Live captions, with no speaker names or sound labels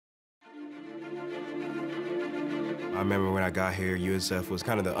remember when I got here, USF was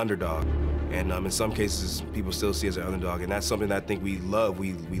kind of the underdog. And in some cases, people still see us as an underdog. And that's something that I think we love,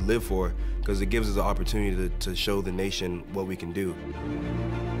 we live for, because it gives us the opportunity to show the nation what we can do.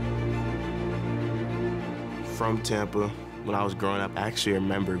 From Tampa, when I was growing up, I actually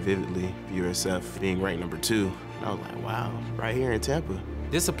remember vividly USF being ranked #2. And I was like, wow, right here in Tampa.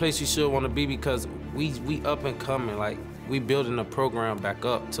 This is a place you should want to be because we up and coming. Like, we building a program back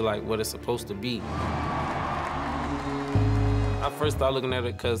up to like what it's supposed to be. I first started looking at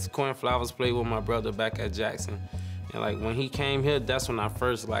it because Quentin Flowers played with my brother back at Jackson. And like when he came here, that's when I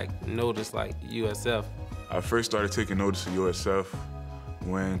first like noticed like USF. I first started taking notice of USF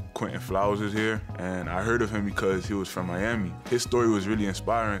when Quentin Flowers was here, and I heard of him because he was from Miami. His story was really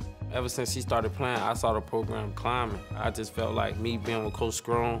inspiring. Ever since he started playing, I saw the program climbing. I just felt like me being with Coach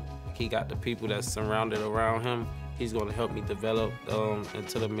Strong, he got the people that's surrounded around him. He's gonna help me develop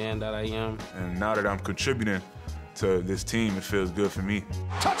into the man that I am. And now that I'm contributing to this team, it feels good for me.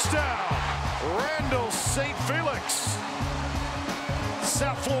 Touchdown, Randall St. Felix.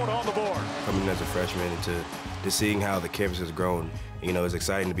 South Florida on the board. Coming as a freshman and to seeing how the campus has grown, you know, it's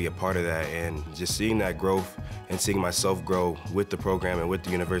exciting to be a part of that. And just seeing that growth and seeing myself grow with the program and with the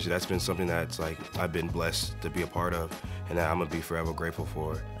university, that's been something that's like I've been blessed to be a part of and that I'm gonna be forever grateful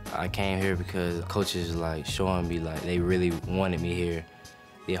for. I came here because coaches like showing me like they really wanted me here.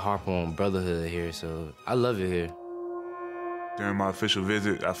 They harp on brotherhood here, so I love it here. During my official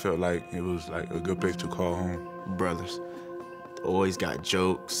visit, I felt like it was like a good place to call home. Brothers, always got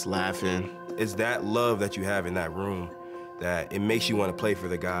jokes, laughing. It's that love that you have in that room that it makes you want to play for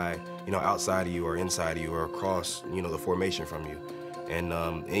the guy, you know, outside of you or inside of you or across, you know, the formation from you. And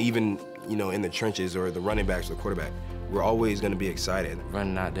even, you know, in the trenches or the running backs or the quarterback, we're always going to be excited.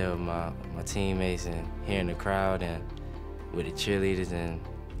 Running out there with my teammates and hearing the crowd and with the cheerleaders and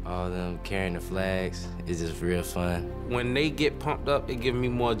all of them carrying the flags is just real fun. When they get pumped up, it gives me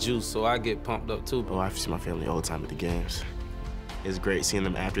more juice, so I get pumped up too. Oh, I see my family all the time at the games. It's great seeing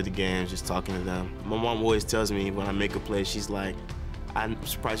them after the games, just talking to them. My mom always tells me when I make a play, she's like, I'm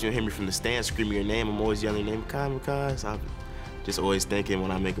surprised you don't hear me from the stands screaming your name. I'm always yelling your name, because I'm just always thinking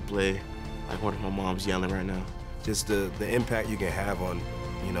when I make a play, like what if my mom's yelling right now? Just the impact you can have on,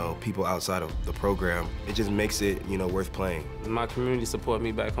 you know, people outside of the program, it just makes it, you know, worth playing. My community support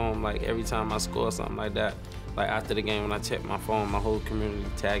me back home, like every time I score something like that. Like after the game when I check my phone, my whole community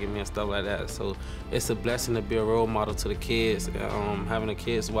tagging me and stuff like that. So it's a blessing to be a role model to the kids. Having the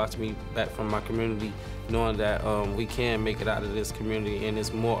kids watch me back from my community, knowing that we can make it out of this community and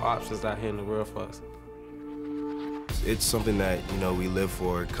there's more options out here in the world for us. It's something that, you know, we live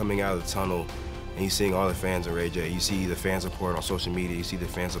for, coming out of the tunnel and you seeing all the fans in Ray J. You see the fan support on social media, you see the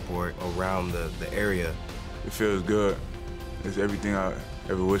fan support around the area. It feels good. It's everything I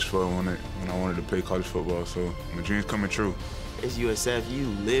ever wished for when I wanted to play college football, so my dream's coming true. It's USF, you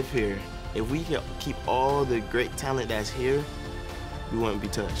live here. If we can keep all the great talent that's here, we wouldn't be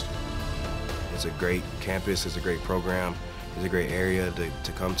touched. It's a great campus, it's a great program, it's a great area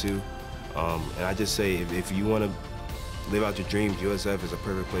to come to. And I just say, if you want to live out your dreams, USF is a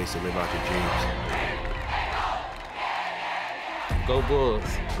perfect place to live out your dreams. Go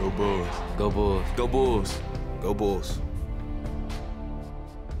Bulls. Go Bulls. Go Bulls. Go Bulls. Go Bulls.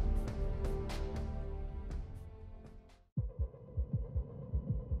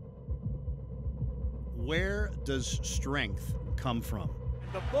 Where does strength come from?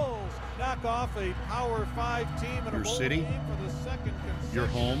 The Bulls knock off a Power 5 team in Your a bowl city? game for the second consecutive Your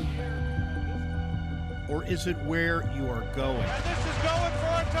home? Or is it where you are going? And this is going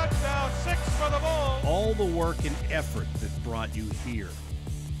for a touchdown, 6 for the Bulls. All the work and effort that brought you here,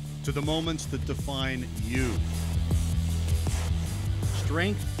 to the moments that define you.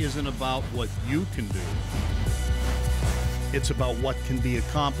 Strength isn't about what you can do. It's about what can be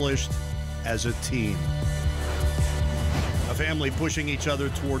accomplished as a team. A family pushing each other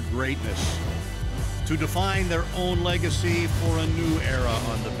toward greatness, to define their own legacy for a new era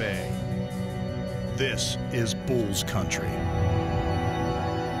on the Bay. This is Bulls country.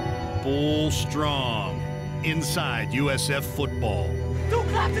 Bull strong, inside USF football. Two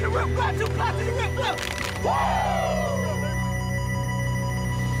claps to the roof, clap, two claps to the roof, clap. Woo!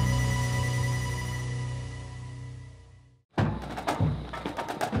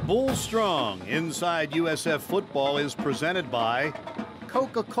 Bull strong, inside USF football is presented by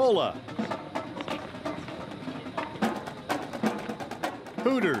Coca-Cola,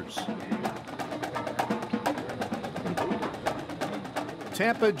 Hooters,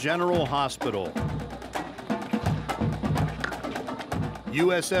 Tampa General Hospital,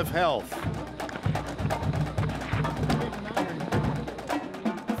 USF Health,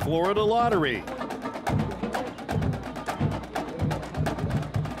 Florida Lottery,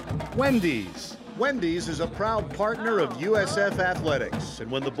 Wendy's. Wendy's is a proud partner of USF Athletics,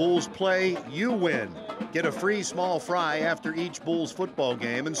 and when the Bulls play, you win. Get a free small fry after each Bulls football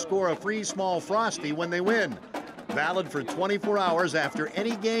game and score a free small Frosty when they win. Valid for 24 hours after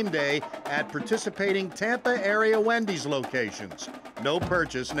any game day at participating Tampa area Wendy's locations. No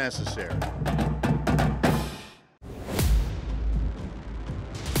purchase necessary.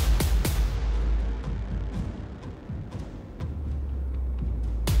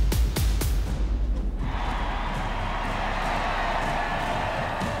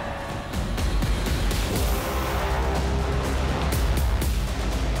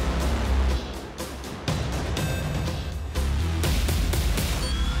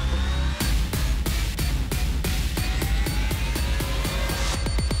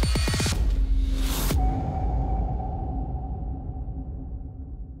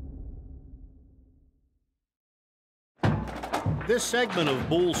 This segment of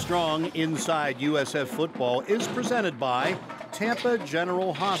Bull Strong Inside USF Football is presented by Tampa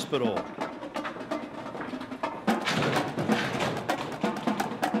General Hospital.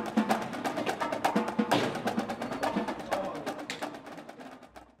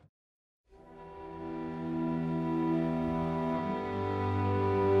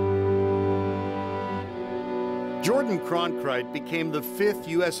 Jordan Cronkrite became the 5th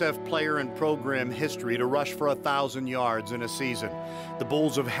USF player in program history to rush for 1,000 yards in a season. The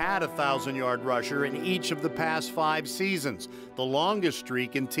Bulls have had a 1,000-yard rusher in each of the past 5 seasons, the longest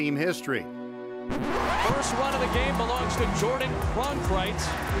streak in team history. First run of the game belongs to Jordan Cronkrite.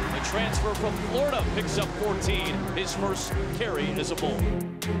 The transfer from Florida picks up 14, his first carry as a Bull.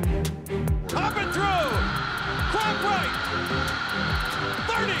 Up and through! Cronkrite!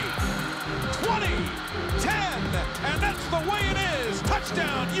 30, 20, 10, and that's the way it is.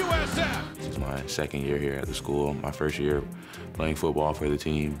 Touchdown, USF. This is my second year here at the school, my first year playing football for the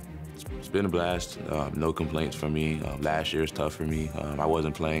team. It's been a blast, no complaints from me. Last year was tough for me. I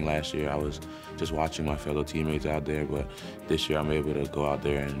wasn't playing last year. I was just watching my fellow teammates out there, but this year I'm able to go out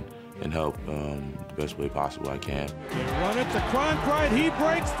there and help the best way possible I can. They run it to Cronkrite. He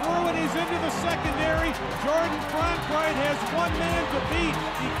breaks through and he's into the secondary. Jordan Cronkrite has one man to beat.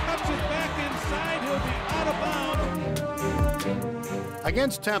 He cuts it back inside. He'll be out of bounds.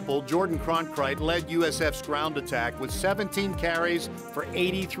 Against Temple, Jordan Cronkrite led USF's ground attack with 17 carries for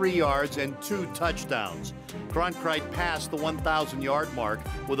 83 yards and 2 touchdowns. Cronkrite passed the 1,000-yard mark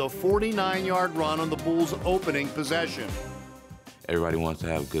with a 49-yard run on the Bulls' opening possession. Everybody wants to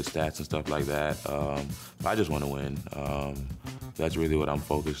have good stats and stuff like that. I just want to win. That's really what I'm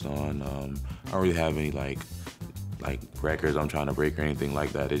focused on. I don't really have any like records I'm trying to break or anything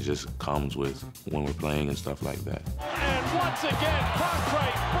like that. It just comes with when we're playing and stuff like that. And once again,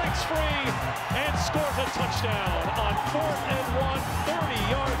 Cronkrite breaks free and scores a touchdown on 4th and 1,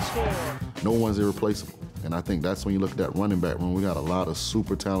 30-yard score. No one's irreplaceable. And I think that's when you look at that running back room. We got a lot of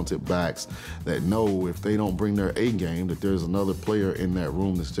super talented backs that know if they don't bring their A game, that there's another player in that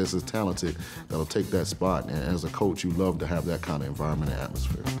room that's just as talented that'll take that spot. And as a coach, you love to have that kind of environment and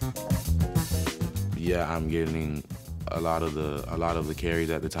atmosphere. Yeah, I'm getting a lot of the carries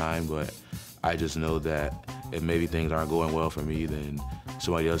at the time, but I just know that if maybe things aren't going well for me, then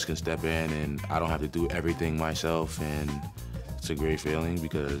somebody else can step in and I don't have to do everything myself. And it's a great feeling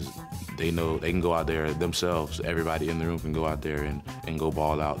because they know they can go out there themselves. Everybody in the room can go out there and go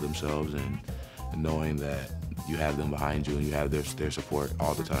ball out themselves, and knowing that you have them behind you and you have their support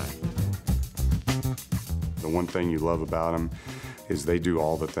all the time. The one thing you love about them is they do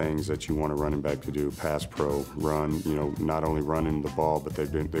all the things that you want a running back to do: pass pro, run, not only running the ball, but they're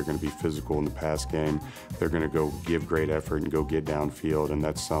going to be physical in the pass game. They're going to go give great effort and go get downfield, and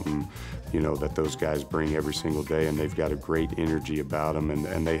that's something, that those guys bring every single day, and they've got a great energy about them,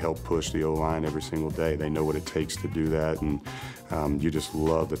 and they help push the O-line every single day. They know what it takes to do that, and you just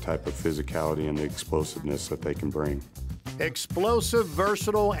love the type of physicality and the explosiveness that they can bring. Explosive,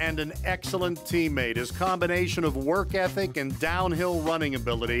 versatile, and an excellent teammate. His combination of work ethic and downhill running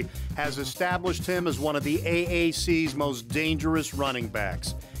ability has established him as one of the AAC's most dangerous running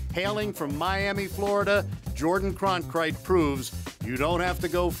backs. Hailing from Miami, Florida, Jordan Cronkrite proves you don't have to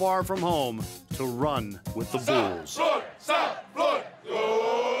go far from home to run with the Bulls.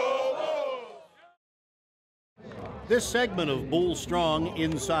 This segment of Bull Strong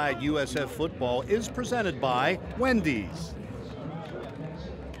Inside USF Football is presented by Wendy's.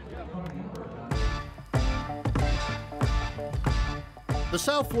 The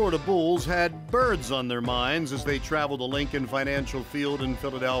South Florida Bulls had birds on their minds as they traveled to Lincoln Financial Field in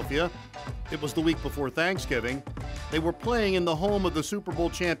Philadelphia. It was the week before Thanksgiving. They were playing in the home of the Super Bowl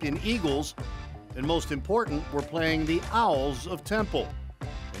champion Eagles, and most important, were playing the Owls of Temple.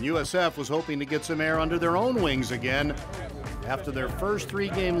 And USF was hoping to get some air under their own wings again after their first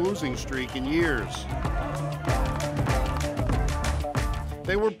 3-game losing streak in years.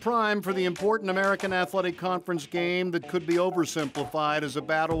 They were primed for the important American Athletic Conference game that could be oversimplified as a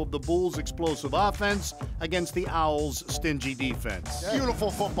battle of the Bulls' explosive offense against the Owls' stingy defense. Beautiful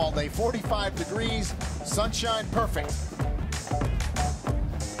football day, 45 degrees, sunshine, perfect.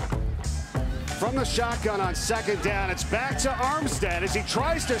 From the shotgun on second down, it's back to Armstead as he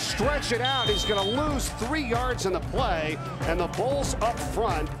tries to stretch it out. He's going to lose 3 yards in the play, and the Bulls up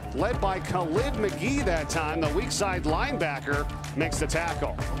front, led by Khalid McGee that time, the weak side linebacker, makes the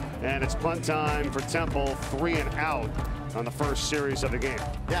tackle. And it's punt time for Temple, 3 and out on the first series of the game.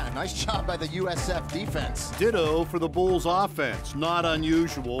 Yeah, nice job by the USF defense. Ditto for the Bulls offense, not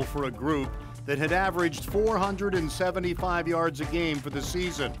unusual for a group that had averaged 475 yards a game for the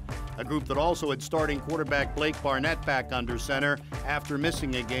season. A group that also had starting quarterback Blake Barnett back under center after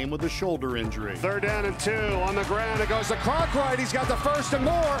missing a game with a shoulder injury. 3rd down and 2 on the ground. It goes to Cronkright. He's got the first and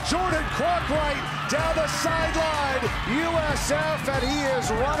more. Jordan Cronkright down the sideline. USF, and he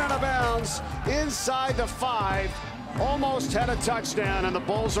is running out of bounds inside the 5. Almost had a touchdown, and the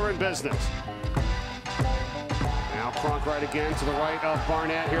Bulls are in business. Now Cronkright again to the right of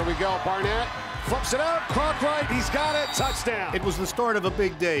Barnett. Here we go. Barnett flips it out. Cronkright, he's got it. Touchdown. It was the start of a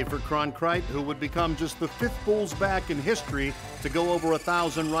big day for Cronkright, who would become just the 5th Bulls back in history to go over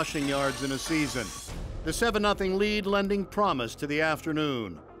 1,000 rushing yards in a season. The 7-0 lead lending promise to the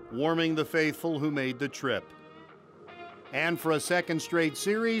afternoon, warming the faithful who made the trip. And for a second straight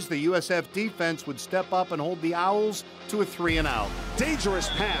series, the USF defense would step up and hold the Owls to a 3 and out. Dangerous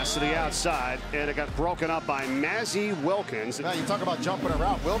pass to the outside, and it got broken up by Mazzy Wilkins. Now you talk about jumping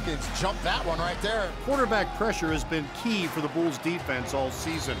around. Wilkins jumped that one right there. Quarterback pressure has been key for the Bulls defense all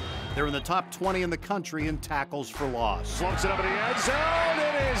season. They're in the top 20 in the country in tackles for loss. Floats it up in the end zone.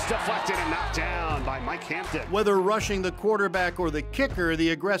 It is deflected and knocked down by Mike Hampton. Whether rushing the quarterback or the kicker, the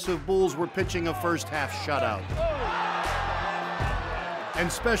aggressive Bulls were pitching a first-half shutout.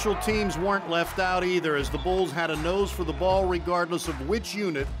 And special teams weren't left out either, as the Bulls had a nose for the ball regardless of which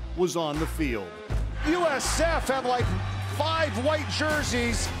unit was on the field. USF have like 5 white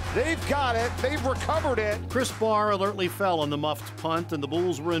jerseys. They've got it. They've recovered it. Chris Barr alertly fell on the muffed punt, and the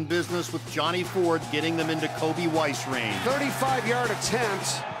Bulls were in business with Johnny Ford getting them into Kobe Weiss range. 35-yard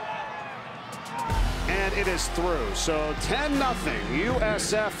attempt, and it is through. So 10-0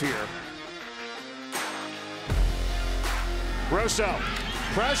 USF here. Russo,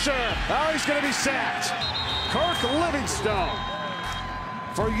 pressure. Oh, he's going to be sacked. Kirk Livingstone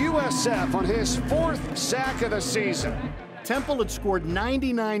for USF on his 4th sack of the season. Temple had scored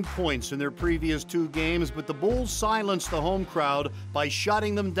 99 points in their previous 2 games, but the Bulls silenced the home crowd by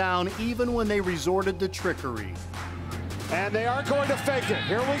shutting them down even when they resorted to trickery. And they are going to fake it.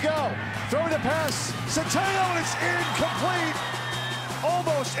 Here we go. Throw the pass. Centeno, and it's incomplete.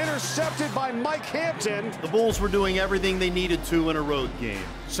 Almost intercepted by Mike Hampton. The Bulls were doing everything they needed to in a road game.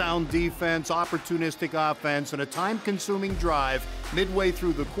 Sound defense, opportunistic offense, and a time-consuming drive midway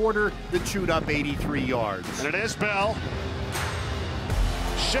through the quarter that chewed up 83 yards. And it is Bell.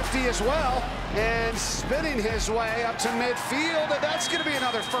 Shifty as well, and spinning his way up to midfield, and that's going to be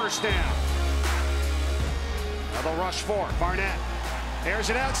another first down. Now they'll rush for Barnett. Airs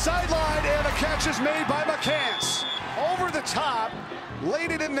it out sideline, and the catch is made by McCants. Over the top, laid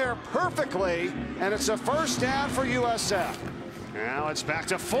it in there perfectly, and it's a first down for USF. Now it's back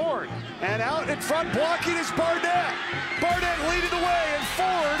to Ford, and out in front blocking is Barnett. Barnett leading the way, and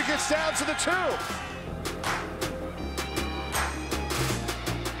Ford gets down to the 2.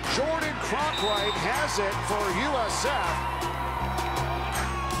 Jordan Cronkright has it for USF.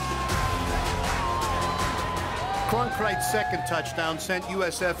 Cronkright's second touchdown sent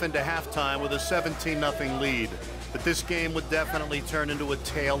USF into halftime with a 17-0 lead. But this game would definitely turn into a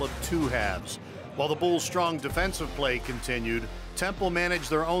tale of 2 halves. While the Bulls' strong defensive play continued, Temple managed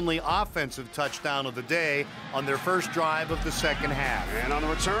their only offensive touchdown of the day on their first drive of the second half. And on the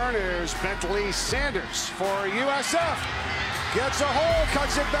return is Bentley Sanders for USF. Gets a hole,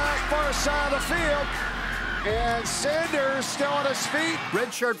 cuts it back far side of the field. And Sanders still on his feet.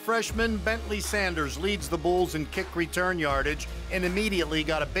 Redshirt freshman Bentley Sanders leads the Bulls in kick return yardage and immediately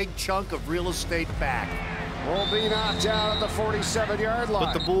got a big chunk of real estate back. Will be knocked out at the 47-yard line.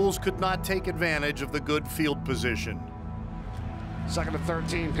 But the Bulls could not take advantage of the good field position. 2nd and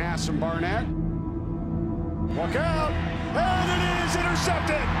 13 pass from Barnett. Look out, and it is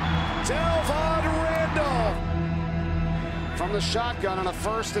intercepted. Delvon Randall from the shotgun on a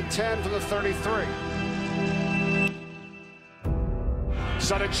 1st and 10 from the 33.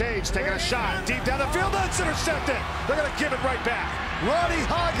 Sudden change, taking a shot. Deep down the field, that's intercepted. They're going to give it right back. Ronnie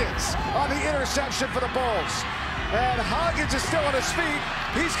Hoggins on the interception for the Bulls. And Hoggins is still on his feet.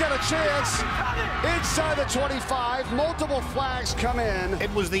 He's got a chance inside the 25. Multiple flags come in.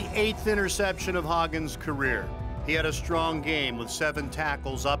 It was the 8th interception of Hoggins' career. He had a strong game with 7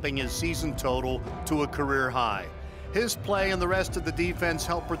 tackles, upping his season total to a career high. His play and the rest of the defense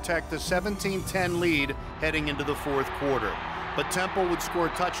helped protect the 17-10 lead heading into the 4th quarter. But Temple would score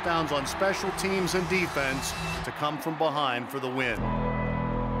touchdowns on special teams and defense to come from behind for the win.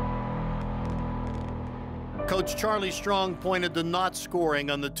 Coach Charlie Strong pointed to not scoring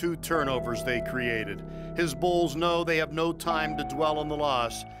on the 2 turnovers they created. His Bulls know they have no time to dwell on the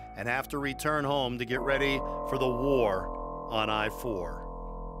loss and have to return home to get ready for the war on I-4.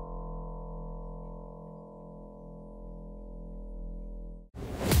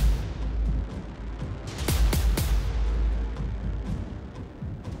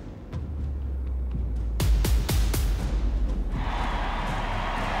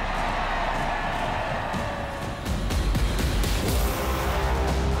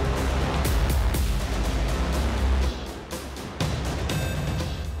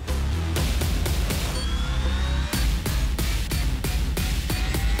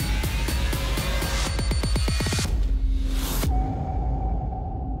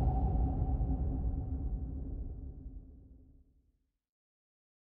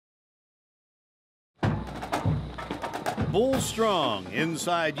 Bull Strong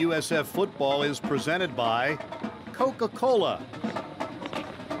inside USF Football is presented by Coca-Cola,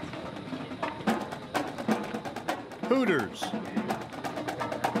 Hooters,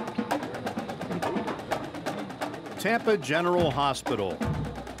 Tampa General Hospital,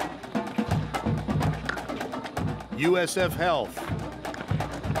 USF Health,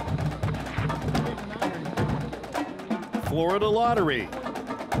 Florida Lottery,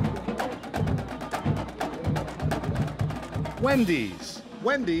 Wendy's.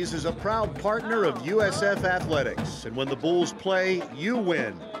 Wendy's is a proud partner of USF Athletics, and when the Bulls play, you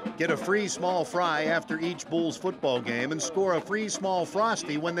win. Get a free small fry after each Bulls football game and score a free small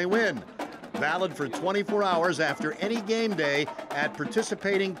Frosty when they win. Valid for 24 hours after any game day at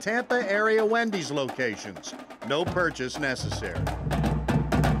participating Tampa area Wendy's locations. No purchase necessary.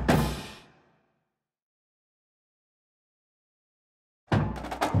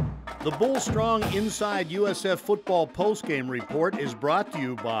 The Bull Strong Inside USF Football postgame report is brought to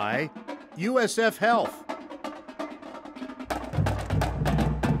you by USF Health.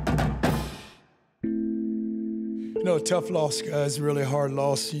 You know, tough loss, guys, really hard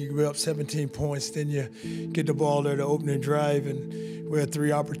loss. You go up 17 points, then you get the ball there, the opening drive, and we had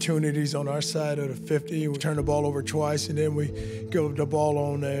 3 opportunities on our side of the 50. We turned the ball over twice, and then we give the ball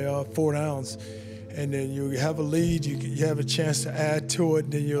on 4 downs. And then you have a lead, you have a chance to add to it,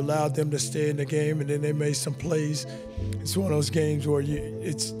 and then you allowed them to stay in the game, and then they made some plays. It's one of those games where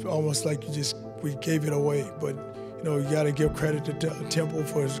it's almost like we gave it away. But, you know, you got to give credit to Temple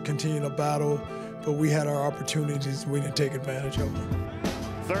for continuing to battle, but we had our opportunities, we didn't take advantage of them.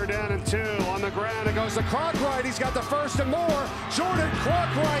 3rd down and 2 on the ground. It goes to Cronkright. He's got the first and more. Jordan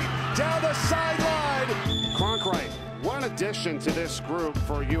Cronkright down the sideline. Cronkright. One addition to this group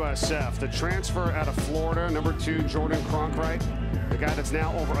for USF, the transfer out of Florida, number 2, Jordan Cronkright, the guy that's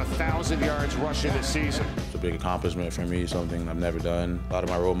now over 1,000 yards rushing this season. It's a big accomplishment for me, something I've never done. A lot of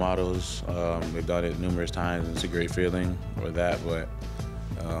my role models, they've done it numerous times, and it's a great feeling for that, but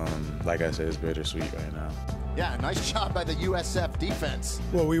like I said, it's bittersweet right now. Yeah, nice job by the USF defense.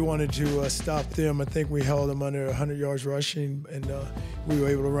 Well, we wanted to stop them. I think we held them under 100 yards rushing, and we were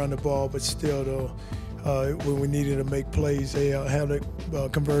able to run the ball, but still, though, when we needed to make plays, they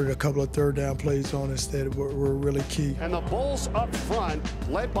converted a couple of 3rd down plays on us that were really key. And the Bulls up front,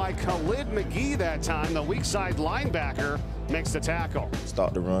 led by Khalid McGee that time, the weak side linebacker, makes the tackle.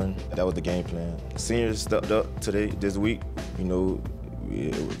 Stop the run. That was the game plan. Seniors stepped up this week. You know,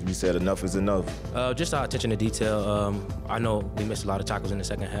 we said enough is enough. Just our attention to detail. I know we missed a lot of tackles in the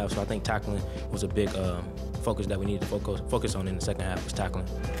second half, so I think tackling was a big focus that we needed to focus on in the second half, was tackling.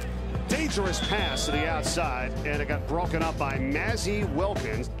 Dangerous pass to the outside, and it got broken up by Mazzy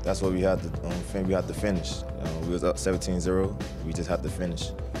Wilkins. That's what we had to finish. We was up 17-0. We just had to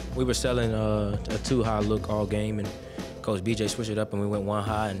finish. We were selling a 2-high look all game, and Coach BJ switched it up, and we went 1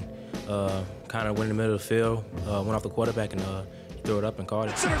 high and kind of went in the middle of the field, went off the quarterback, and threw it up and caught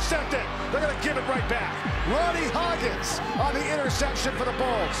it. It's intercepted. They're going to give it right back. Ronnie Hoggins on the interception for the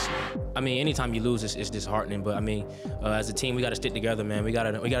Bulls. I mean, anytime you lose, it's disheartening. But I mean, as a team, we got to stick together, man. We got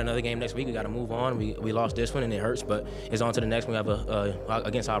another game next week. We got to move on. We lost this one, and it hurts, but it's on to the next one. We have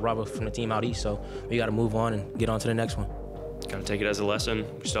against our rival from the team out east, so we got to move on and get on to the next one. Gotta take it as a lesson.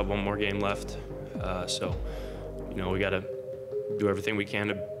 We still have one more game left. So, you know, we gotta do everything we can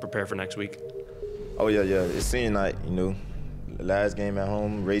to prepare for next week. Oh, yeah. It's senior night, you know. Last game at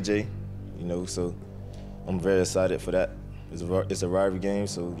home, Ray J, you know, so I'm very excited for that. It's a rivalry game,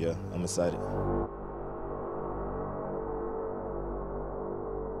 so, yeah, I'm excited.